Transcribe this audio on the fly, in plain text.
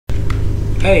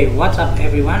Hey, what's up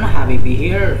everyone, Habibi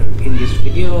here. In this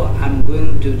video I'm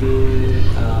going to do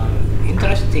an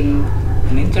interesting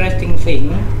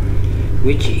thing,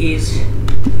 which is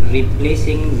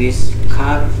replacing this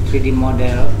car 3D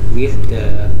model with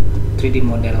the 3D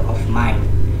model of mine.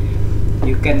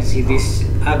 You can see this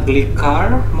ugly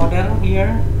car model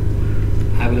here.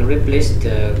 I will replace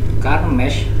the car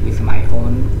mesh with my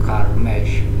own car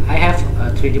mesh. I have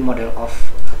a 3D model of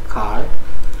a car,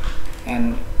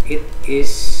 and it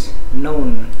is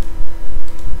known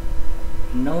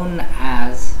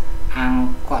as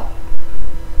Angkot.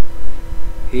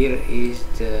 Here is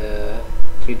the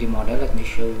 3D model. Let me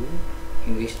show you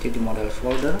in this 3D model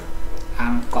folder.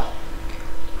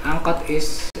 Angkot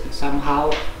is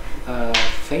somehow a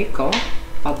vehicle,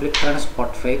 public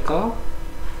transport vehicle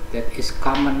that is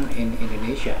common in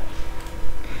Indonesia.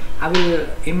 I will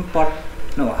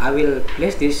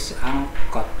place this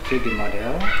Angkot 3D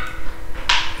model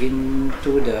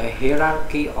into the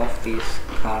hierarchy of this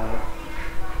car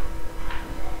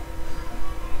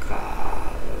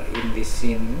in this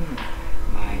scene,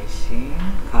 my scene,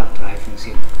 car driving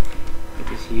scene.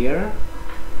 It is here.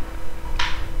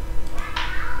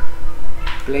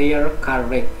 Player car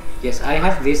rig. Yes, I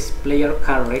have this player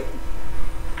car rig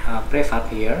prefab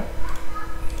here,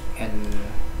 and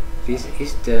this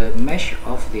is the mesh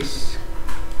of this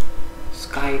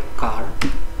sky car.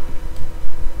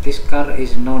 This car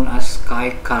is known as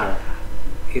Sky Car.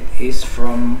 It is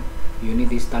from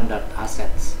Unity Standard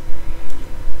Assets.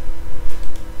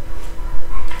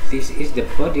 This is the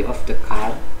body of the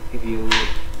car. If you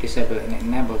disable and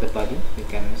enable the body, you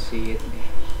can see it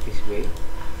this way.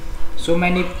 So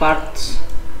many parts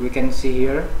we can see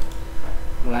here,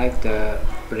 like the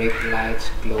brake lights,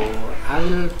 glow. I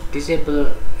will disable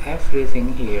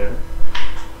everything here,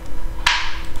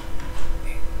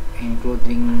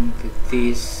 including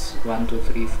these 1 2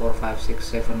 3 4 5 6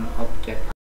 7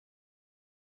 objects.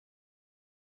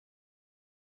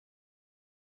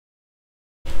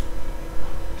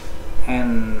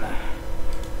 And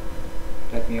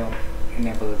let me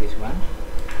enable this one.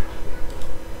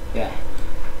 Yeah,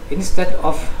 instead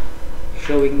of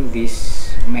showing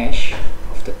this mesh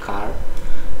of the car,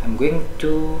 I'm going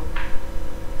to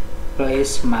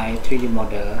place my 3D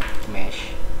model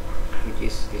mesh, which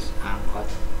is this Angkot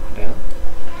model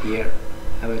here.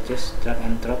 I will just drag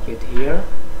and drop it here,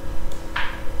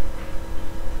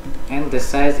 and the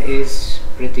size is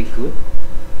pretty good.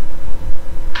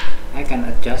 I can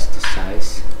adjust the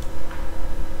size.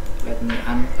 Let me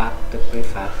unpack the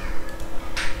prefab.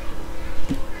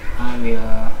 I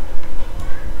will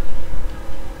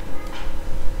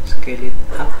scale it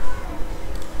up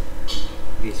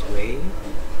this way.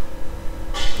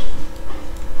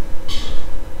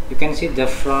 You can see the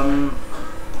front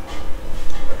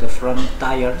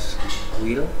tires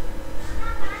wheel.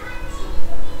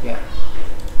 Yeah,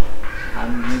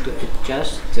 I'm going to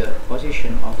adjust the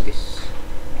position of this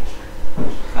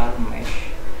car mesh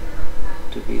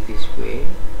to be this way.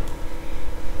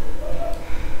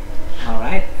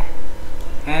 Alright,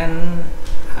 and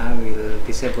I will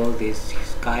disable this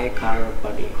sky car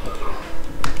body.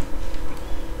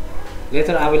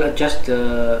 Later I will adjust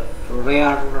the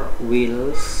rear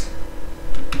wheels,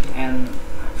 and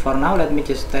for now let me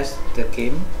just test the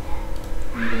game.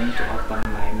 I'm going to open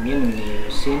my menu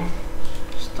scene,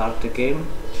 start the game.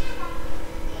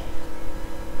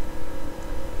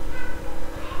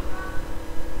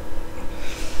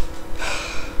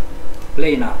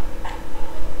 Play now.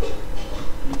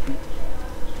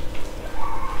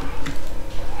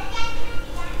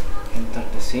 Enter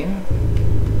the scene,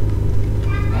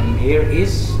 and here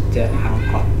is the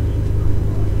Angkot.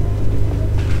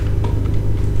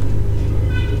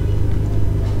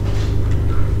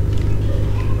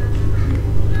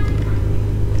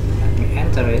 Let me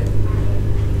enter it.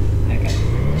 I can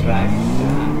drive the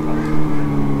Angkot.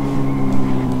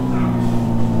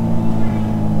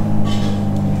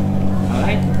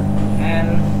 Alright, and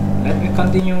let me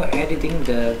continue editing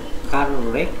the car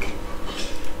rig.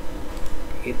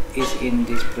 It is in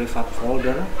this prefab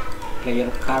folder, player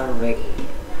car rig.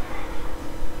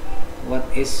 What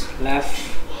is left?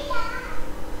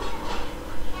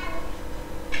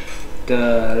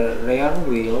 The rear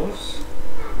wheels.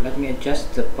 Let me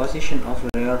adjust the position of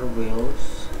rear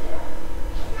wheels.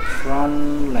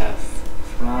 Front left,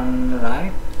 front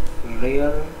right,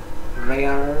 rear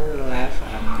left,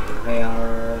 and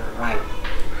rear right.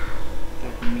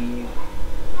 Let me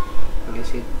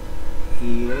place it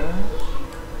here.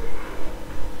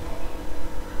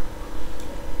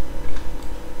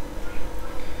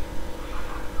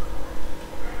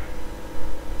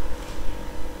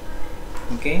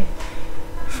 Okay,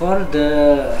 for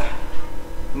the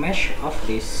mesh of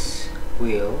these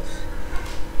wheels,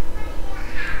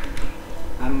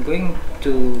 I'm going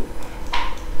to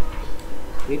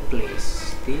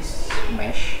replace this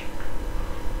mesh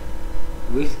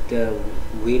with the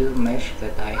wheel mesh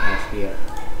that I have here.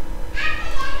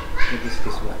 It is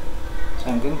this one. So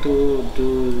I'm going to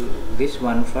do this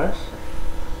one first.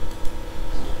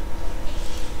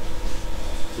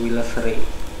 Wheel 3.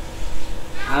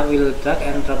 I will drag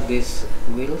and drop this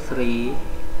wheel 3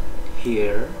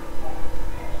 here,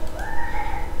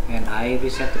 and I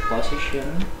reset the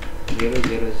position 0,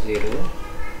 0, 0,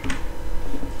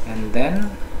 and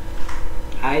then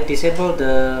I disable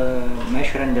the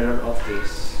mesh renderer of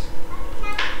this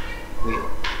wheel.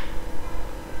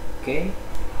 Okay,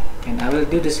 and I will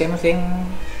do the same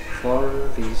thing for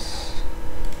this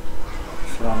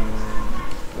front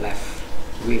left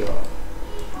wheel.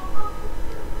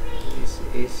 This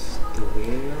is the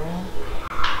wheel.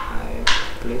 I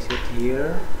place it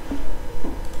here,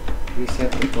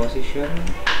 reset the position,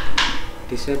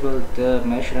 disable the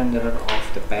mesh renderer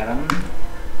of the parent.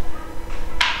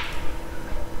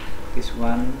 This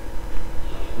one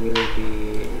will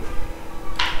be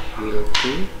wheel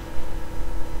 2.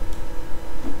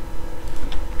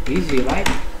 Easy, right?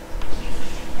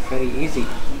 Very easy.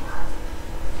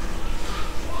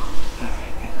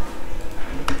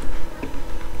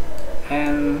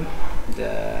 And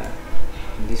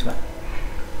this one,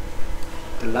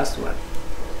 the last one,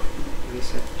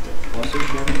 reset the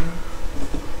position,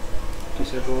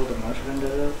 disable the mesh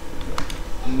renderer.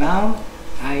 Now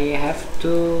I have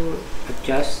to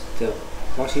adjust the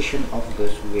position of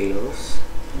those wheels.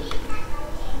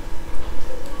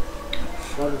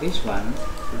 For this one,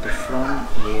 for the front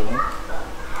wheel,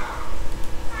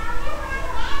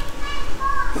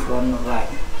 front right.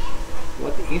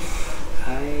 What if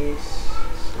I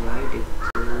slide it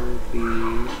to be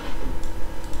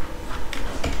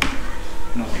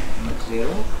no, not 0.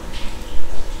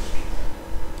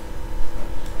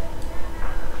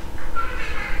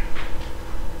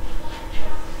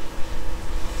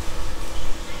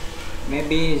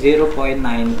 Maybe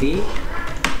 0.90.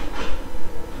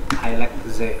 I like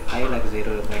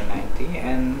 0.90,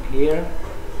 and here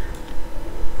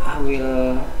I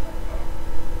will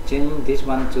change this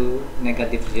one to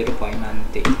negative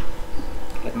 0.90.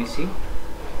 Let me see.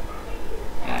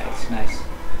 Yeah, it's nice.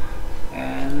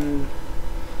 And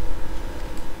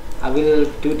I will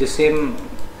do the same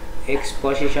X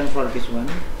position for this one,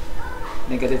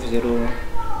 negative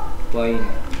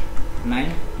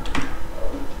 0.9,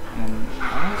 and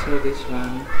also this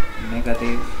one,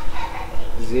 negative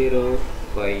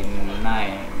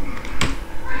 0.9.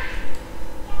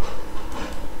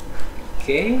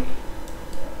 Okay,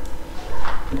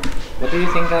 what do you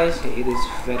think, guys? It is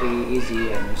very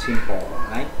easy and simple,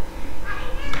 right?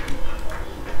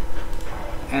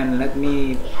 And let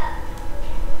me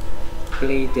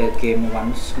play the game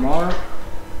once more.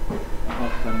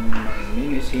 Open the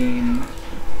menu scene,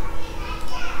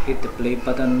 hit the play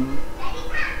button.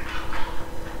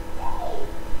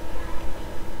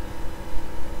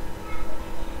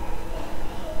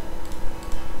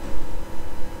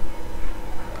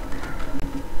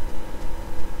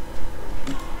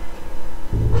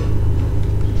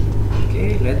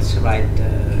 Okay, let's ride the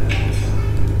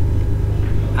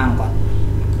angkot.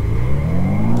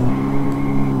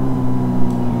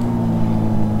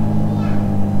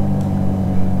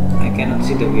 I cannot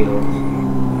see the wheels,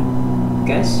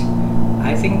 guys.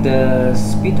 I think the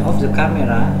speed of the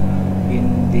camera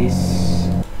in this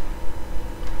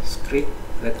script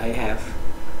that I have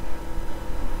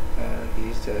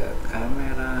is the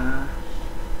camera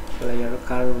player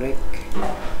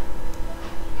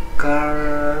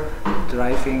car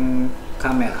driving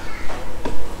camera.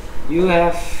 You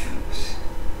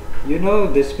know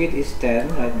the speed is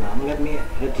 10 right now. Let me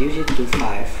reduce it to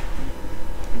 5.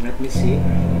 Let me see.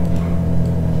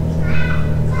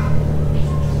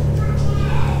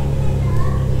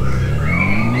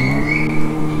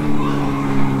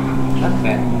 Not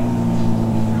bad.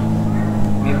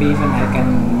 Maybe even I can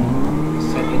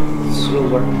set it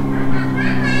slower,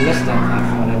 less than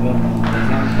 5, whatever. For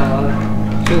example,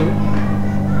 2.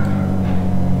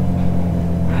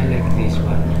 I like this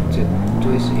one.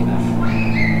 2 is enough.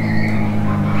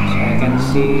 So I can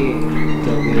see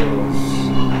the wheels.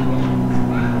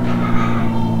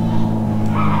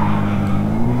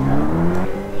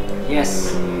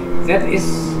 Yes, that is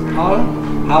all.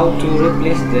 How to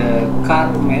replace the car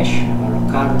mesh or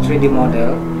car 3D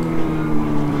model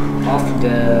of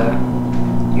the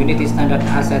Unity Standard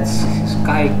Assets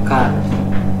Sky Car.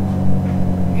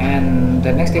 And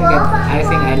the next thing that I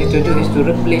think I need to do is to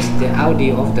replace the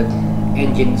audio of the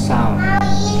engine sound.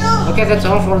 Okay. Okay, that's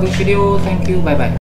all for this video. Thank you. Bye bye.